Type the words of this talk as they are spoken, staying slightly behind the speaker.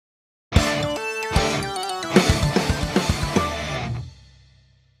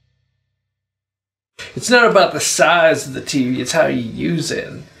It's not about the size of the TV, it's how you use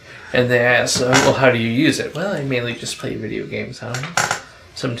it. And they ask, well, how do you use it? Well, I mainly just play video games on it.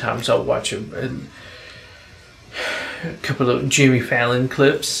 Sometimes I'll watch a couple of Jimmy Fallon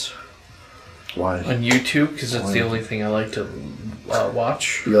clips. Why? On YouTube, because it's the only thing I like to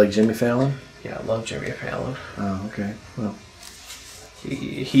watch. You like Jimmy Fallon? Yeah, I love Jimmy Fallon. Oh, okay. Well,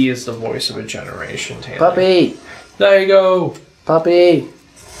 he is the voice of a generation, Taylor. Puppy! There you go! Puppy!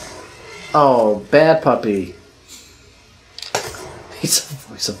 Oh, bad puppy. He's the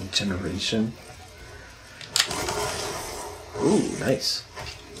voice of a generation. Ooh, nice.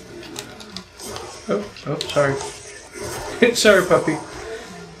 Oh, sorry. Sorry, puppy.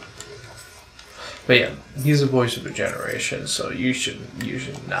 But yeah, he's the voice of a generation, so you should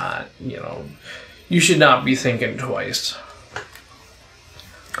not, you should not be thinking twice.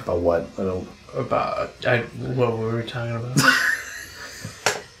 About what? I don't... What were we talking about?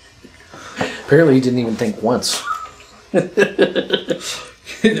 Apparently you didn't even think once.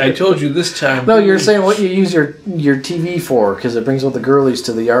 I told you this time. No, you're saying what you use your TV for, because it brings all the girlies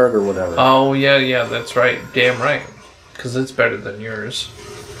to the yard or whatever. Oh, yeah, that's right. Damn right. Because it's better than yours.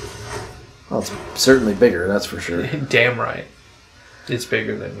 Well, it's certainly bigger, that's for sure. Damn right. It's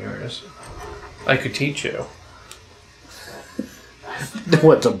bigger than yours. I could teach you.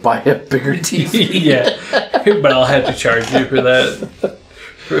 What, to buy a bigger TV? Yeah, but I'll have to charge you for that.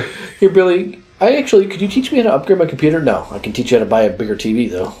 Here, Billy, could you teach me how to upgrade my computer? No, I can teach you how to buy a bigger TV,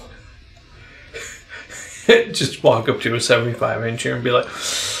 though. Just walk up to a 75-incher and be like...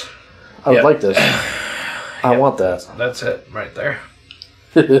 I would like this. I want that. That's it, right there.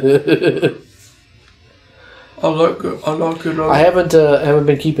 I like it. I haven't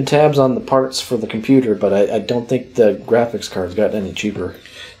been keeping tabs on the parts for the computer, but I don't think the graphics card's gotten any cheaper.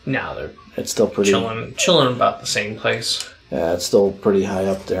 No, it's still pretty chilling about the same place. Yeah, it's still pretty high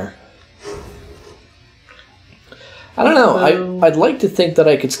up there. I don't know. I'd like to think that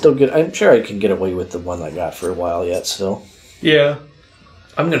I could still get... I'm sure I can get away with the one I got for a while yet, still. Yeah.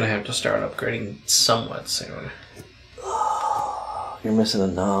 I'm going to have to start upgrading somewhat soon. You're missing a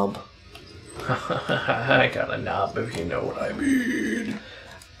knob. I got a knob, if you know what I mean.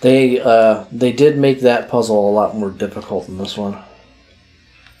 They did make that puzzle a lot more difficult than this one.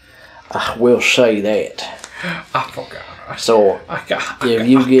 I will say that. I forgot. So, if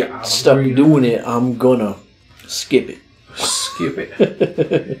you get stuck doing it, I'm gonna skip it. Skip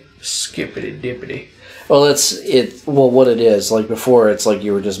it. Skippity dippity. Well, Well, what it is, like before, it's like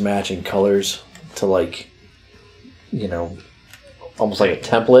you were just matching colors to, like, almost like a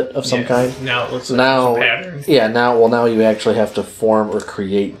template of some kind. Now it looks like a pattern. Yeah, now you actually have to form or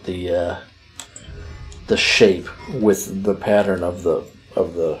create the shape with the pattern of the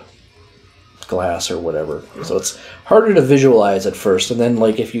glass or whatever. So it's harder to visualize at first, and then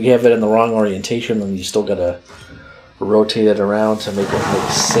like if you have it in the wrong orientation, then you still gotta rotate it around to make it make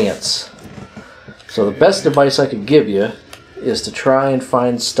sense. So the best advice I could give you is to try and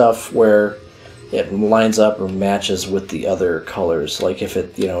find stuff where it lines up or matches with the other colors. Like if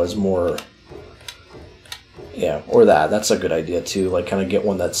it, is more... Yeah, or that's a good idea too. Like kind of get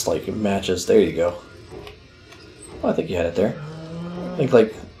one that's like it matches. There you go. Well, I think you had it there. I think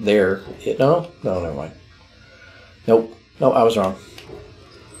like there. No, never mind. Nope. No, I was wrong.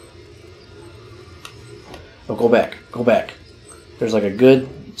 Oh, go back. There's like a good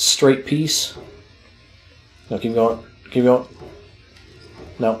straight piece. No, keep going.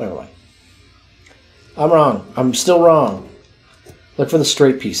 No, never mind. I'm wrong. I'm still wrong. Look for the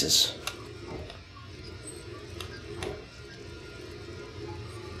straight pieces.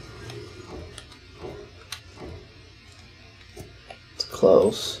 It's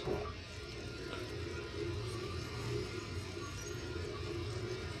close.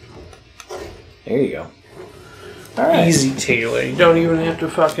 There you go. All right. Easy, Taylor. You don't even have to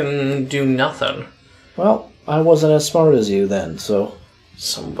fucking do nothing. Well, I wasn't as smart as you then, so...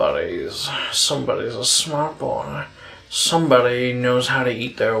 Somebody's a smart boy. Somebody knows how to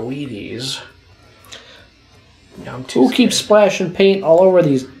eat their Wheaties. Who keeps splashing paint all over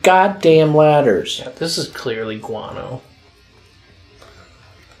these goddamn ladders? Yeah, this is clearly guano.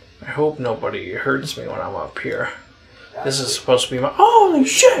 I hope nobody hurts me when I'm up here. This is supposed to be my... Holy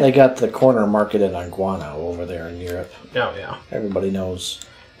shit! They got the corner marketed on guano over there in Europe. Oh, yeah. Everybody knows.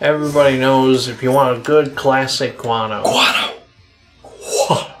 Everybody knows if you want a good classic guano. Guano!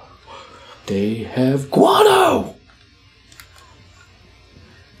 They have guano!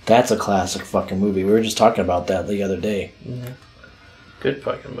 That's a classic fucking movie. We were just talking about that the other day. Mm-hmm. Good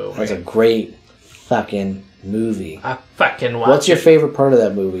fucking movie. That's a great fucking movie. I fucking watch What's your favorite part of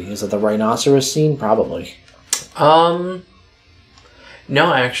that movie? Is it the rhinoceros scene? Probably.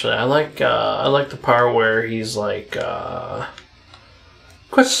 No, actually, I like the part where he's like,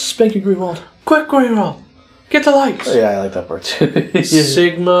 "Quick, Spanky Greenwald. quick, Greenwald, get the lights." Oh, yeah, I like that part too.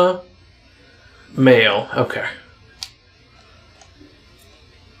 Sigma, male. Okay.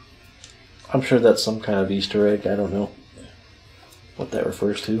 I'm sure that's some kind of Easter egg. I don't know what that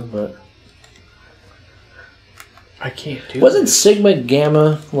refers to, but I can't do. Wasn't Sigma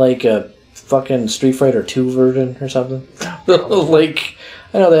Gamma like a fucking Street Fighter 2 version or something? Like,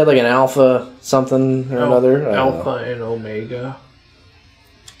 I know they had like an Alpha something or another. Alpha and Omega.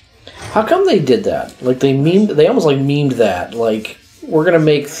 How come they did that? Like they almost like memed that. Like, we're gonna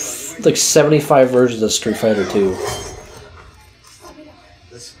make like 75 versions of Street Fighter 2.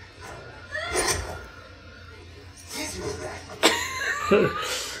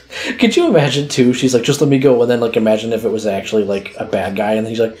 Could you imagine too? She's like, just let me go, and then like imagine if it was actually like a bad guy, and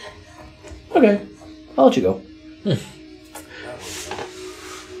he's like, okay, I'll let you go.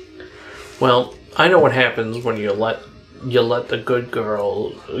 Well, I know what happens when you let the good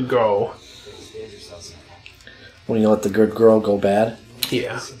girl go. When you let the good girl go bad?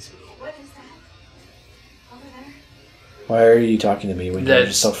 Yeah. Why are you talking to me when you were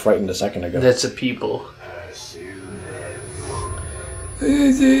just so frightened a second ago? That's a people.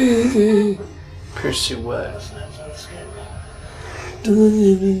 Pursue what?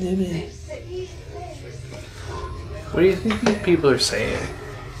 What do you think these people are saying?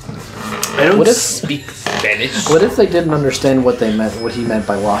 I don't speak Spanish. What if they didn't understand what they meant? What he meant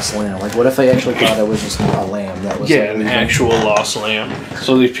by lost lamb? Like, what if they actually thought it was just a lamb that was? Yeah, an actual lost lamb.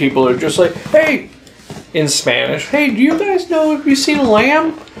 So these people are just like, hey, in Spanish, hey, do you guys know if you've seen a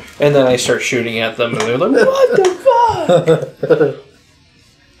lamb? And then I start shooting at them, and they're like, what the fuck?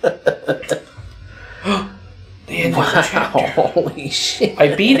 The end of the chapter. Holy shit!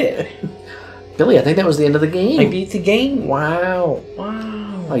 I beat it. Billy, I think that was the end of the game. I beat the game. Wow.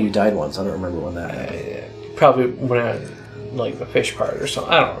 Wow. Oh, you died once. I don't remember when that happened. Probably when I like the fish part or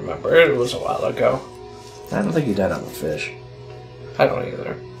something. I don't remember. It was a while ago. I don't think you died on the fish. I don't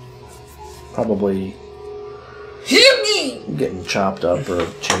either. Probably getting chopped up or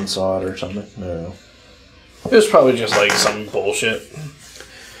chainsawed or something. I don't know. It was probably just like some bullshit.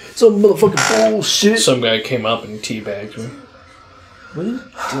 Some motherfucking bullshit. Some guy came up and teabagged me.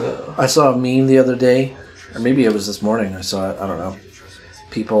 I saw a meme the other day, or maybe it was this morning. I saw it. I don't know.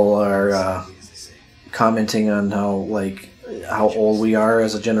 People are commenting on how old we are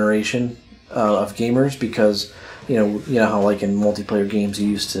as a generation of gamers, because you know how like in multiplayer games you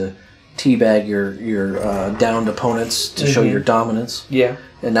used to teabag your downed opponents to show your dominance. Yeah.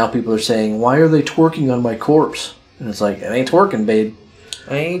 And now people are saying, why are they twerking on my corpse? And it's like, it ain't twerking, babe.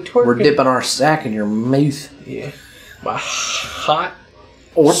 I ain't twerking. We're dipping our sack in your mouth. Yeah. My hot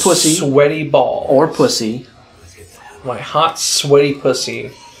or pussy. Sweaty ball. Or pussy. My hot, sweaty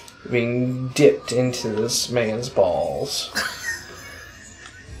pussy being dipped into this man's balls.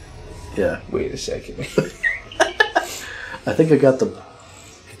 Yeah. Wait a second. I think I got the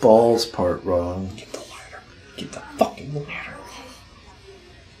balls part wrong. Get the ladder. Get the fucking ladder.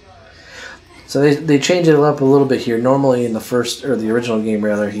 So they changed it up a little bit here. Normally in the first, or the original game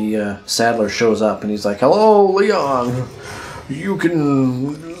rather, Sadler shows up and he's like, "Hello, Leon. You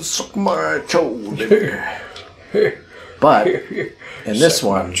can suck my chode." But in this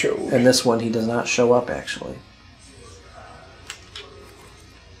one, he does not show up actually.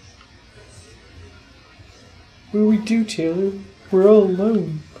 What do we do, Taylor? We're all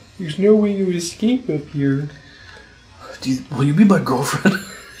alone. There's no way to escape up here. Will you be my girlfriend?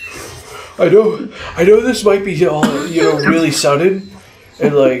 I know this might be all, really sudden,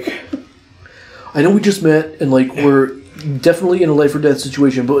 and like... I know we just met, and like, we're definitely in a life or death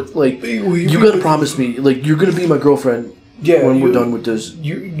situation, but like, you gotta promise me, like, you're gonna be my girlfriend when we're done with this.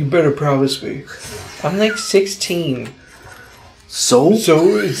 You better promise me. I'm like 16. So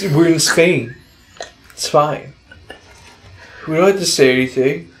we're in Spain. It's fine. We don't have to say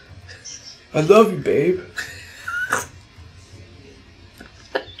anything. I love you, babe.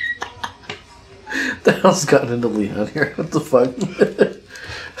 The hell's gotten into Leon here? What the fuck?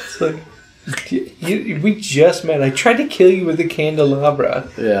 It's like, we just met. I tried to kill you with a candelabra.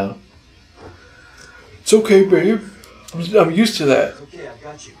 Yeah. It's okay, babe. I'm used to that. It's okay, I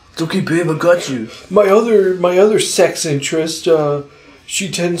got you. It's okay, babe. I got you. My other sex interest, she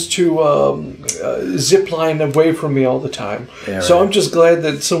tends to zip line away from me all the time. Yeah, so right. I'm just glad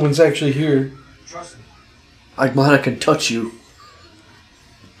that someone's actually here. Trust me. I'm glad I can touch you.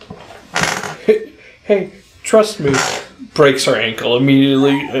 Hey, trust me. Breaks her ankle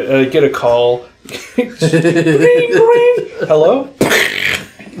immediately. Get a call. Bring. Hello?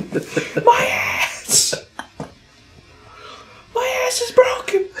 My ass! My ass is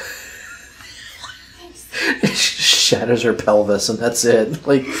shatters her pelvis, and that's it.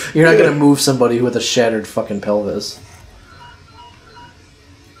 Like, you're not gonna move somebody with a shattered fucking pelvis.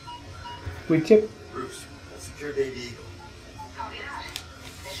 We tip. Bruce, secure Baby Eagle.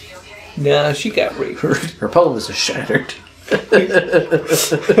 Nah, she got raped. Her pelvis is shattered.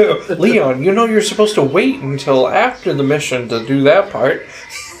 Leon, you know you're supposed to wait until after the mission to do that part.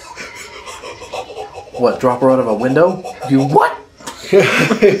 What, drop her out of a window? You what?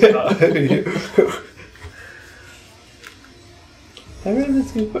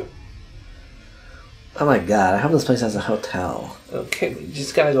 Oh my god, I hope this place has a hotel. Okay, we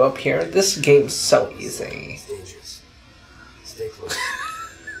just gotta go up here. This game's so easy. It's dangerous. Stay close.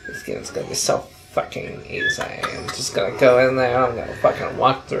 This game's gonna be so fucking easy. I'm just gonna go in there, I'm gonna fucking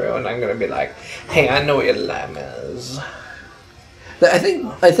walk through, and I'm gonna be like, hey, I know what your lamb is. I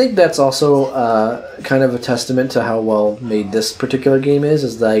think that's also kind of a testament to how well made this particular game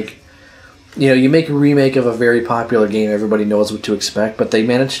is like, you know, you make a remake of a very popular game, everybody knows what to expect, but they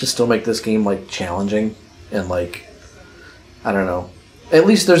managed to still make this game, like, challenging, and, like, I don't know. At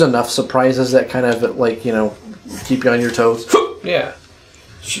least there's enough surprises that kind of, like, you know, keep you on your toes. Yeah.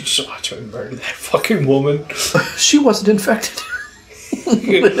 She just watched me murder that fucking woman. She wasn't infected.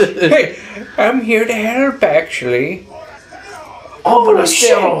 Hey, I'm here to help, actually. Oh, but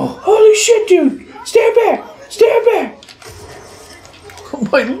Holy shit, dude! Stand back! Stand back! Oh,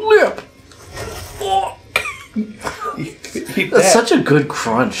 my lip! Oh. That's such a good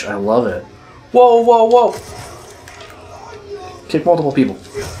crunch. I love it. Whoa, whoa, whoa! Kick multiple people.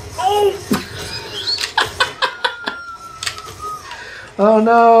 Oh! Oh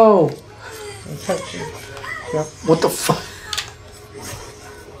no! Yep. What the fuck?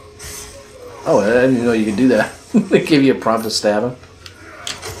 Oh, I didn't even know you could do that. They gave you a prompt to stab him.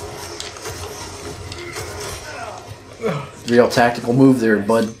 Real tactical move there,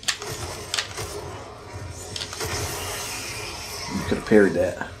 bud. You could have parried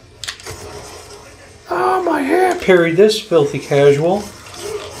that. Oh, my hip! Parry this filthy casual.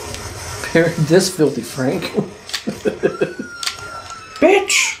 Parried this filthy Frank.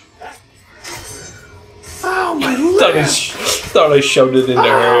 Bitch! Oh, my lip! Thought I shoved it into her.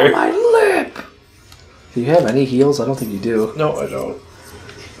 Oh, my lip! Do you have any heals? I don't think you do. No, I don't.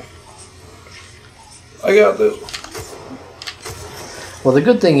 I got this. Well, the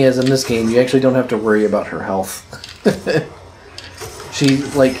good thing is, in this game, you actually don't have to worry about her health. She,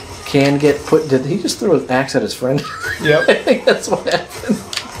 like, can get put... Did he just throw an axe at his friend? Yep. I think that's what happened.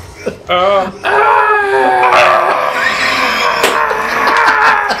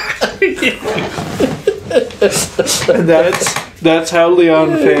 And that's how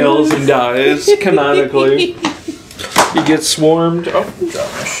Leon fails and dies, canonically. He gets swarmed.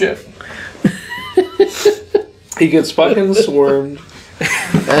 Oh, shit. He gets fucking swarmed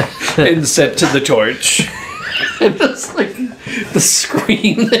and sent to the torch. And it's like the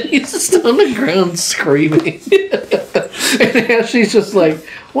scream that he's just on the ground screaming. And Ashley's just like,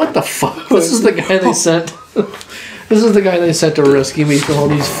 what the fuck? This is the guy they sent. This is the guy they sent to rescue me from all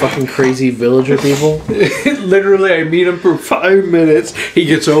these fucking crazy villager people. Literally, I meet him for 5 minutes. He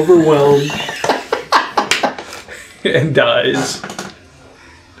gets overwhelmed and dies.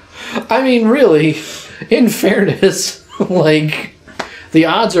 I mean, really, in fairness, like, the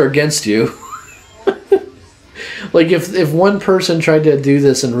odds are against you. Like, if one person tried to do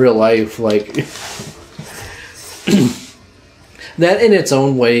this in real life, like... that in its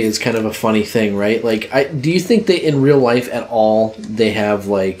own way is kind of a funny thing, right? Like, do you think that in real life at all, they have,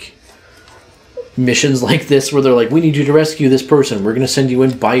 like, missions like this where they're like, we need you to rescue this person. We're going to send you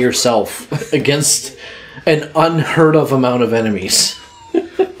in by yourself against an unheard of amount of enemies.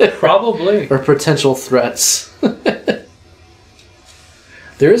 Probably. Or potential threats.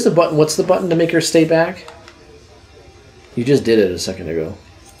 There is a button. What's the button to make her stay back? You just did it a second ago.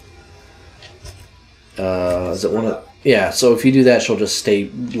 Is it one of... Yeah, so if you do that, she'll just stay,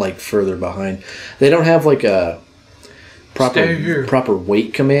 like, further behind. They don't have, like, a proper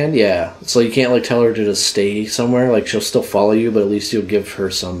wait command. Yeah, so you can't, like, tell her to just stay somewhere. Like, she'll still follow you, but at least you'll give her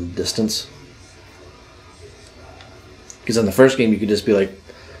some distance. Because in the first game, you could just be like,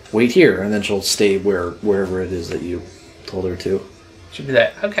 wait here, and then she'll stay wherever it is that you told her to. She'll be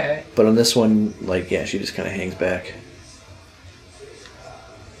like, okay. But on this one, like, yeah, she just kind of hangs back.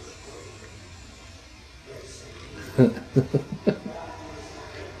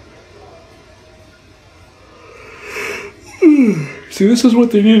 See, this is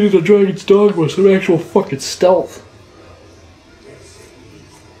what they needed a Dragon's Dogma, some actual fucking stealth.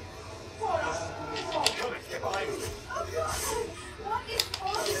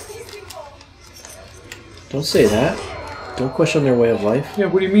 Don't say that. Don't question their way of life. Yeah,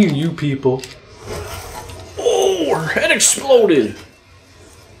 what do you mean, you people? Oh! head exploded.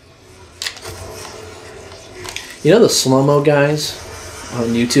 You know the slow-mo guys on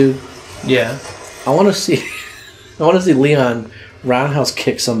YouTube? Yeah. I want to see Leon roundhouse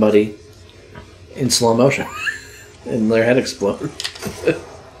kick somebody in slow motion and their head explode.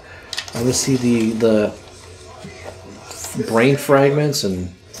 I want to see the brain fragments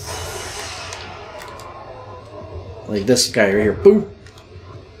and like this guy right here. Boom.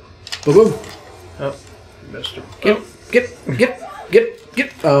 Boom boom. Oh, missed him. Get.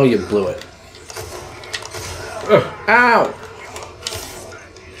 Oh, you blew it. Ugh. Ow.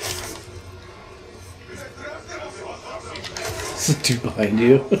 Dude behind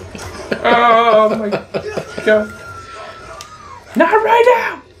you. Oh my god. Not right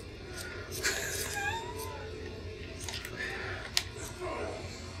now!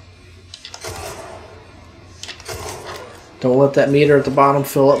 Don't let that meter at the bottom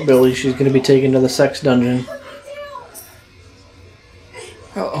fill up, Billy. She's going to be taken to the sex dungeon.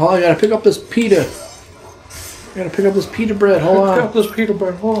 Oh, I gotta pick up this pita. I gotta pick up this pita bread. Hold on. Pick up this pita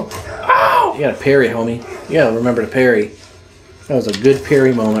bread. Hold on. Ow! You gotta parry, homie. You gotta remember to parry. That was a good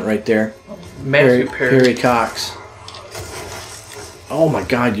parry moment right there. Massive parry. Parry Cox. Oh my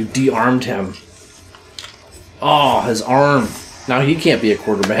god, you de-armed him. Oh, his arm. Now he can't be a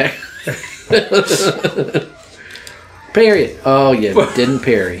quarterback. Parry it. Oh, you didn't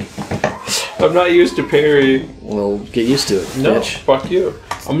parry. I'm not used to parry. Well, get used to it, No, bitch. fuck you.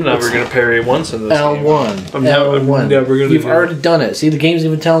 I'm never going to parry once in this L1. game. I'm never going to. You've already done it. See, the game's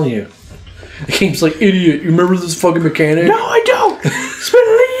even telling you. The game's like, idiot, you remember this fucking mechanic? No, I don't. It's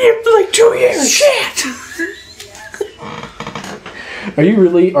been like 2 years. Shit. Are you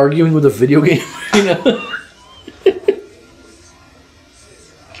really arguing with a video game? You know?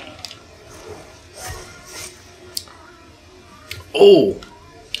 Oh,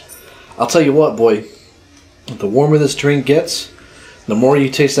 I'll tell you what, boy. The warmer this drink gets, the more you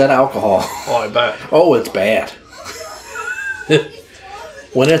taste that alcohol. Oh, I bet. Oh, it's bad.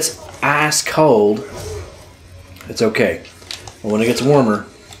 When it's ice cold, it's okay. But when it gets warmer,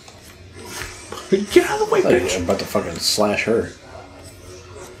 Get out of the way, bitch. I'm about to fucking slash her.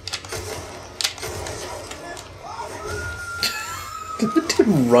 Did the dude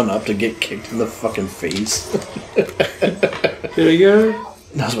run up to get kicked in the fucking face? Did I get her?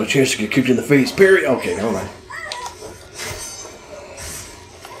 Now's my chance to get kicked in the face. Parry. Okay, never mind.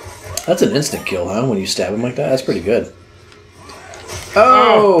 That's an instant kill, huh? When you stab him like that? That's pretty good.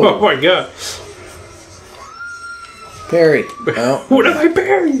 Oh, Oh! my god. Parry. Oh. What did I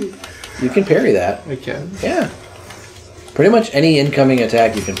parry? You can parry that. I can. Yeah. Pretty much any incoming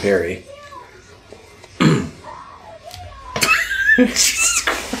attack you can parry. Jesus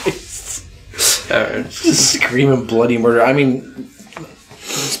Christ. Just screaming bloody murder. I mean,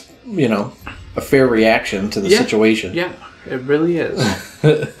 it's, you know, a fair reaction to the situation. Yeah, it really is.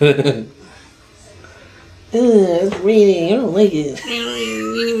 It's raining. I don't like it.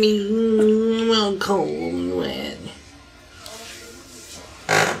 I'm cold and wet.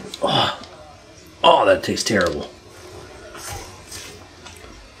 Oh, that tastes terrible.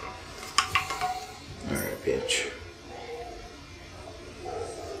 Alright, bitch.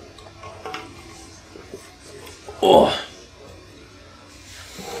 Oh.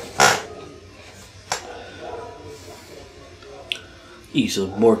 Ease of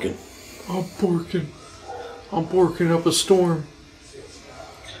Borkin. I'm borking up a storm.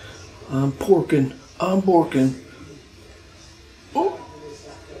 I'm porking. I'm borking. Oh.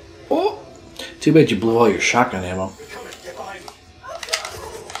 Oh. Too bad you blew all your shotgun ammo.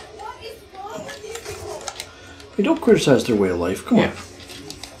 Hey, don't criticize their way of life. Come on.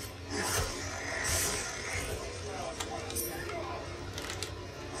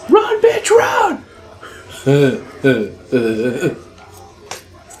 Run, bitch, run!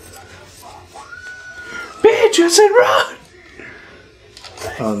 Bitch, I said run!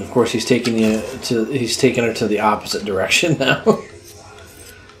 And of course, he's taking her to the opposite direction now.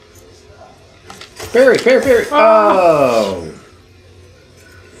 Parry, parry, parry! Oh!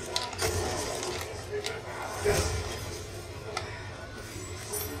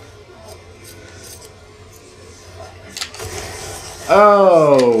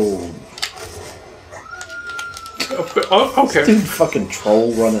 Oh! Oh, okay. Dude, fucking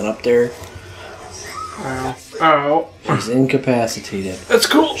troll running up there. Ow. Ow. She's incapacitated. That's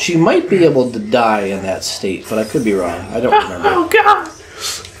cool. She might be able to die in that state, but I could be wrong. I don't remember. Oh, God.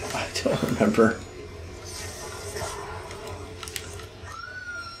 I don't remember.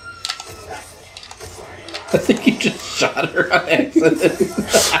 I think you just shot her on accident.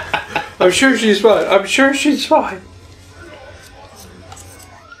 I'm sure she's fine. I'm sure she's fine.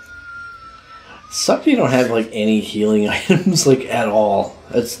 Sucks you don't have like any healing items like at all.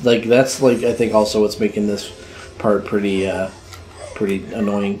 That's like I think also what's making this part pretty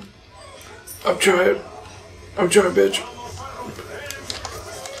annoying. I'm trying, bitch.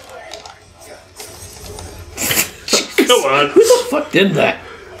 Come on. Who the fuck did that?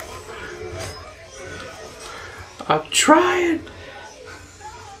 I'm trying.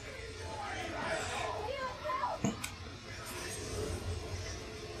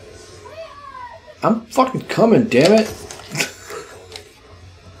 I'm fucking coming, damn it.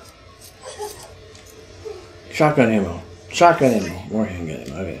 Shotgun ammo. Shotgun ammo. More handgun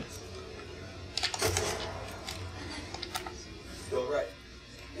ammo. Okay. Go right.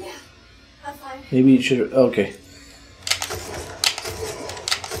 Yeah, I'm fine. Maybe you should. Okay.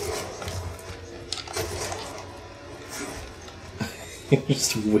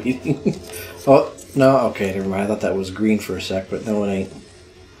 Just waiting. Oh, no. Okay, never mind. I thought that was green for a sec, but no, it ain't.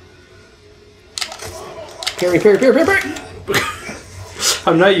 Parry, parry, parry, parry, parry!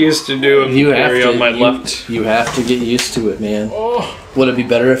 I'm not used to doing parry on my left. You have to get used to it, man. Oh. Would it be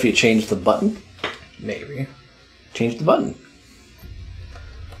better if you changed the button? Maybe. Change the button.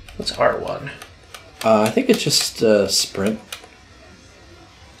 What's R1? I think it's just sprint.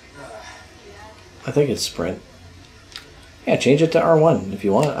 I think it's sprint. Yeah, change it to R1 if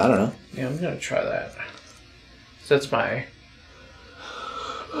you want. I don't know. Yeah, I'm gonna try that. So that's my...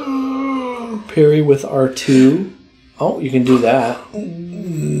 Parry with R2. Oh, you can do that.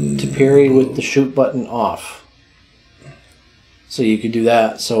 To parry with the shoot button off. So you could do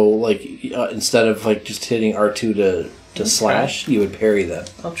that. So like instead of like just hitting R2 to slash, you would parry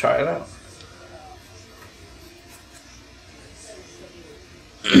that. I'll try it out.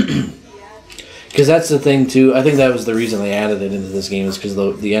 Because that's the thing too. I think that was the reason they added it into this game is because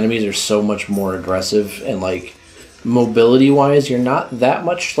the enemies are so much more aggressive and like mobility wise, you're not that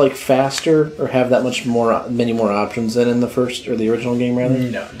much like faster or have that much many more options than in the first or the original game rather.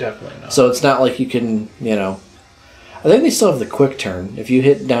 No, definitely not. So it's not like you can, you know. I think they still have the quick turn. If you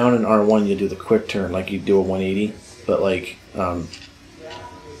hit down in R1, you do the quick turn like you do a 180. But like, yeah,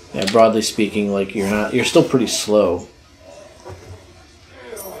 broadly speaking, like you're still pretty slow.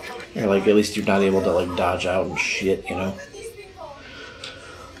 Or like at least you're not able to like dodge out and shit, you know.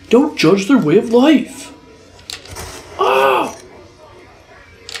 Don't judge their way of life. Oh!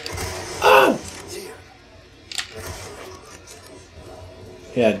 Oh!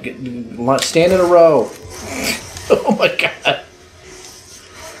 Yeah, stand in a row. Oh my god.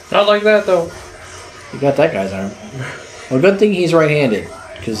 Not like that though. You got that guy's arm. Well, good thing he's right-handed,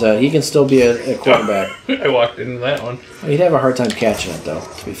 because he can still be a quarterback. I walked into that one. He'd have a hard time catching it, though.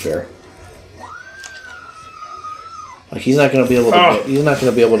 To be fair, like he's not gonna be able to. He's not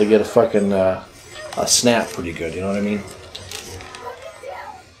gonna be able to get a fucking a snap pretty good. You know what I mean?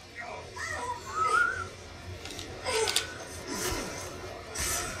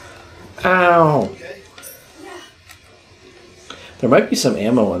 Ow! There might be some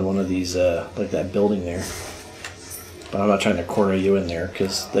ammo in one of these, like that building there. But I'm not trying to corner you in there,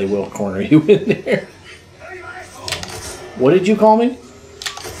 because they will corner you in there. What did you call me?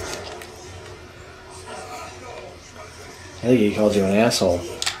 I think he called you an asshole.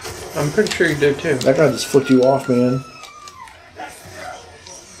 I'm pretty sure you did too. That guy just flicked you off, man.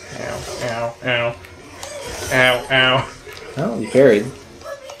 Ow, ow, ow. Ow, ow. Oh, you parried.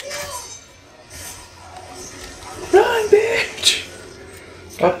 Run, bitch!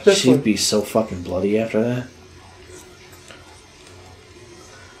 Up this She'd way. be so fucking bloody after that.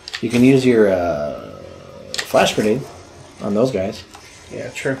 You can use your flash grenade on those guys. Yeah,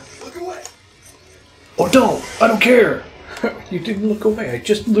 true. Look away. Oh, don't! I don't care! You didn't look away. I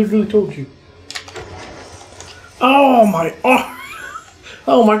just literally told you. Oh my!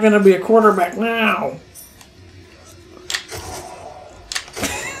 Oh, am I gonna be a quarterback now?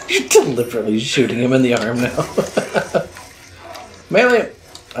 You're deliberately shooting him in the arm now. Melee!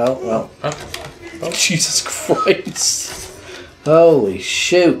 Oh, well. Oh, Jesus Christ. Holy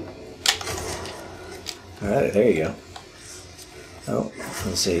shoot. Alright, there you go. Oh,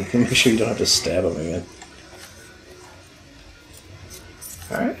 let's see. You can make sure you don't have to stab him again.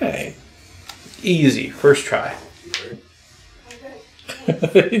 Alright. Easy. First try.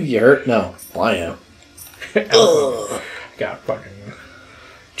 You hurt? No. Well, I am. Got fucking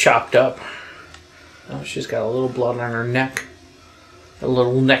chopped up. Oh, she's got a little blood on her neck. A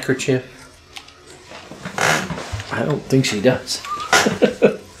little neckerchief. I don't think she does.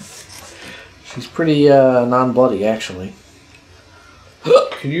 She's pretty non-bloody, actually.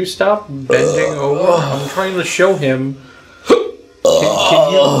 Can you stop bending over? I'm trying to show him.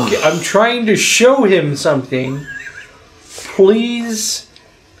 I'm trying to show him something. Please.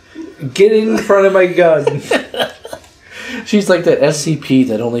 Get in front of my gun. She's like that SCP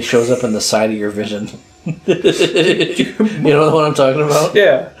that only shows up in the side of your vision. You know what I'm talking about?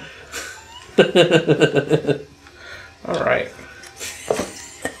 Yeah. All right.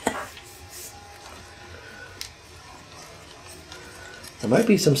 There might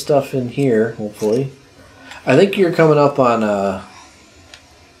be some stuff in here, hopefully. I think you're coming up on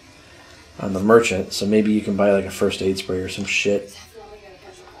the merchant, so maybe you can buy like a first aid spray or some shit.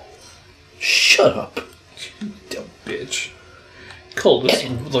 Shut up. Dumb bitch. Cold is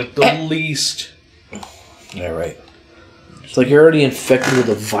like the least. Yeah, right. It's like you're already infected with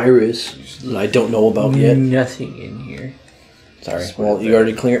a virus that I don't know about yet. Nothing in here. Sorry. Well, you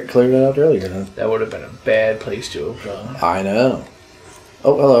already cleared it out earlier, then. That would have been a bad place to have gone. I know.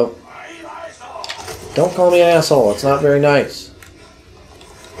 Oh, hello. Don't call me an asshole. It's not very nice.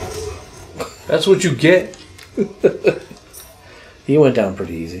 That's what you get. He went down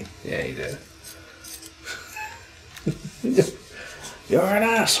pretty easy. Yeah, he did. You're an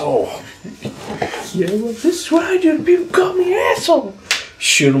asshole. Yeah, well, this is what I do to people call me an asshole.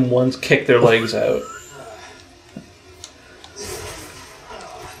 Shoot them once, kick their legs out.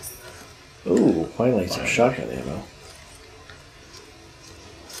 Ooh, finally some shotgun ammo.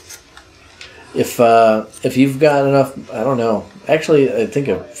 If you've got enough, I don't know. Actually, I think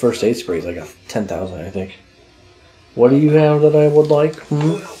a first aid spray is like a 10,000. I think. What do you have that I would like?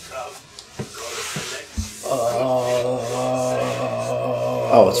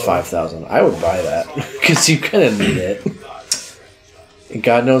 Oh, it's 5,000. I would buy that because you kind of need it. And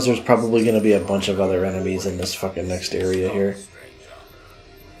God knows there's probably going to be a bunch of other enemies in this fucking next area here.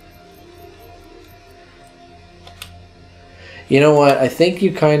 You know what? I think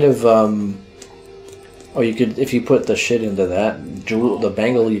you kind of oh, you could, if you put the shit into that jewel, the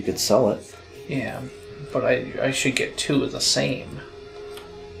bangle, you could sell it. Yeah, but I should get two of the same.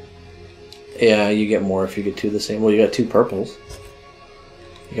 Yeah, you get more if you get two of the same. Well, you got two purples.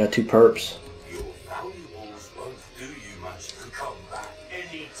 You got two perps.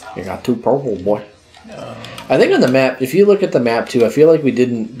 You got two purple, boy. I think on the map, if you look at the map too, I feel like we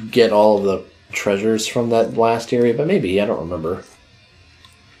didn't get all of the treasures from that last area, but maybe, I don't remember.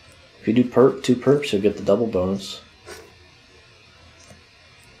 If you do two perps, you'll get the double bonus.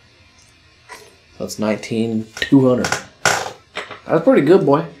 That's 19,200. That's pretty good,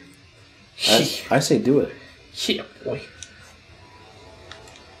 boy. I say do it. Yeah, boy.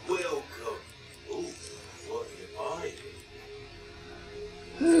 Welcome. Oh, what am I?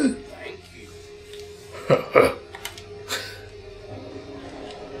 Thank you.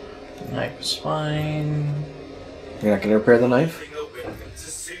 Knife is fine. You're not going to repair the knife?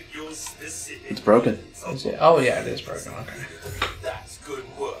 It's broken. Is it? Oh yeah, it is broken. Okay. That's good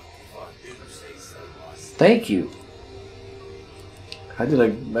work. If I do say so myself. Thank you. I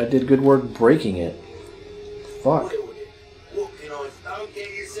did good work breaking it. Fuck. What can I? Don't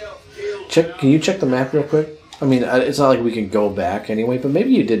get yourself killed. Can you check the map real quick? I mean, it's not like we can go back anyway, but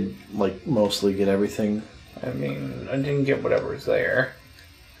maybe you did like mostly get everything. I mean, I didn't get whatever's there.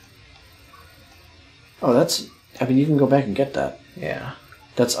 Oh, I mean, you can go back and get that. Yeah.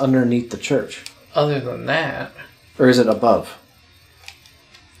 That's underneath the church. Other than that, Or is it above?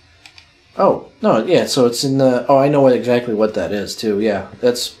 Oh, no, yeah, so it's in the... Oh, I know exactly what that is, too, yeah.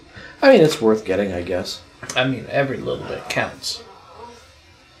 I mean, it's worth getting, I guess. I mean, every little bit counts.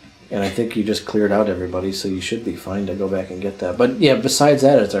 And I think you just cleared out everybody, so you should be fine to go back and get that. But, yeah, besides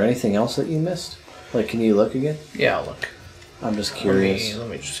that, is there anything else that you missed? Like, can you look again? Yeah, I'll look. I'm just curious. Let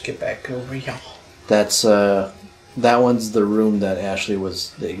me just get back over here. That's, that one's the room that Ashley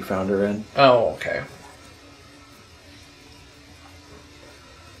that you found her in. Oh, okay.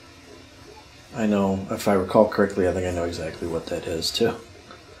 I know, if I recall correctly, I think I know exactly what that is, too.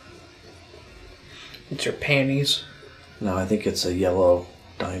 It's your panties. No, I think it's a yellow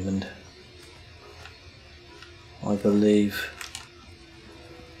diamond. I believe.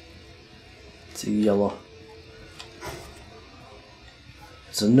 It's a yellow.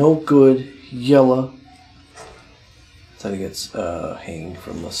 It's a no good yellow. I think it's hanging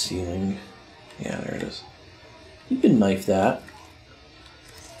from the ceiling. Yeah, there it is. You can knife that.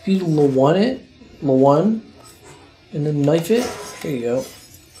 If you want it, and then knife it, here you go.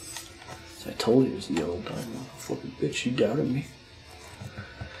 So I told you it was a yellow diamond. Fucking bitch, you doubted me.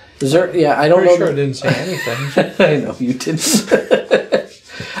 Is there? Yeah, I don't know. Sure, I didn't say anything. I know you didn't.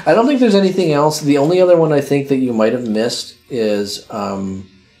 I don't think there's anything else. The only other one I think that you might have missed is if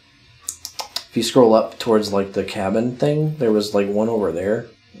you scroll up towards like the cabin thing, there was like one over there.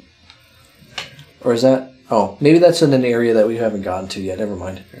 Or is that? Oh, maybe that's in an area that we haven't gotten to yet. Never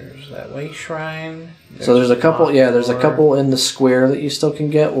mind. There's that way shrine. So there's a couple. Yeah, there's a couple in the square that you still can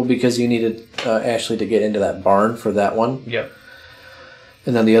get. Well, because you needed Ashley to get into that barn for that one. Yep.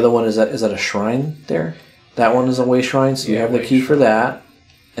 And then the other one is that a shrine there? That one is a way shrine, so you have the key for that.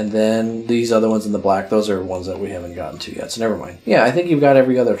 And then these other ones in the black, those are ones that we haven't gotten to yet. So never mind. Yeah, I think you've got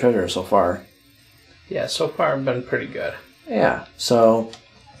every other treasure so far. Yeah, so far I've been pretty good. Yeah. So,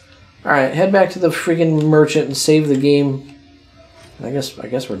 all right, head back to the freaking merchant and save the game. I guess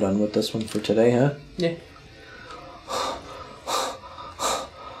we're done with this one for today, huh? Yeah.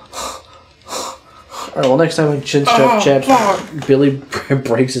 All right. Well, next time on Chinstrap Chaps, Billy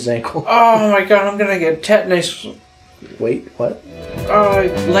breaks his ankle. Oh my god, I'm gonna get tetanus. Wait, what? Oh, I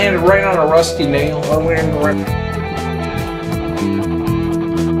landed right on a rusty nail.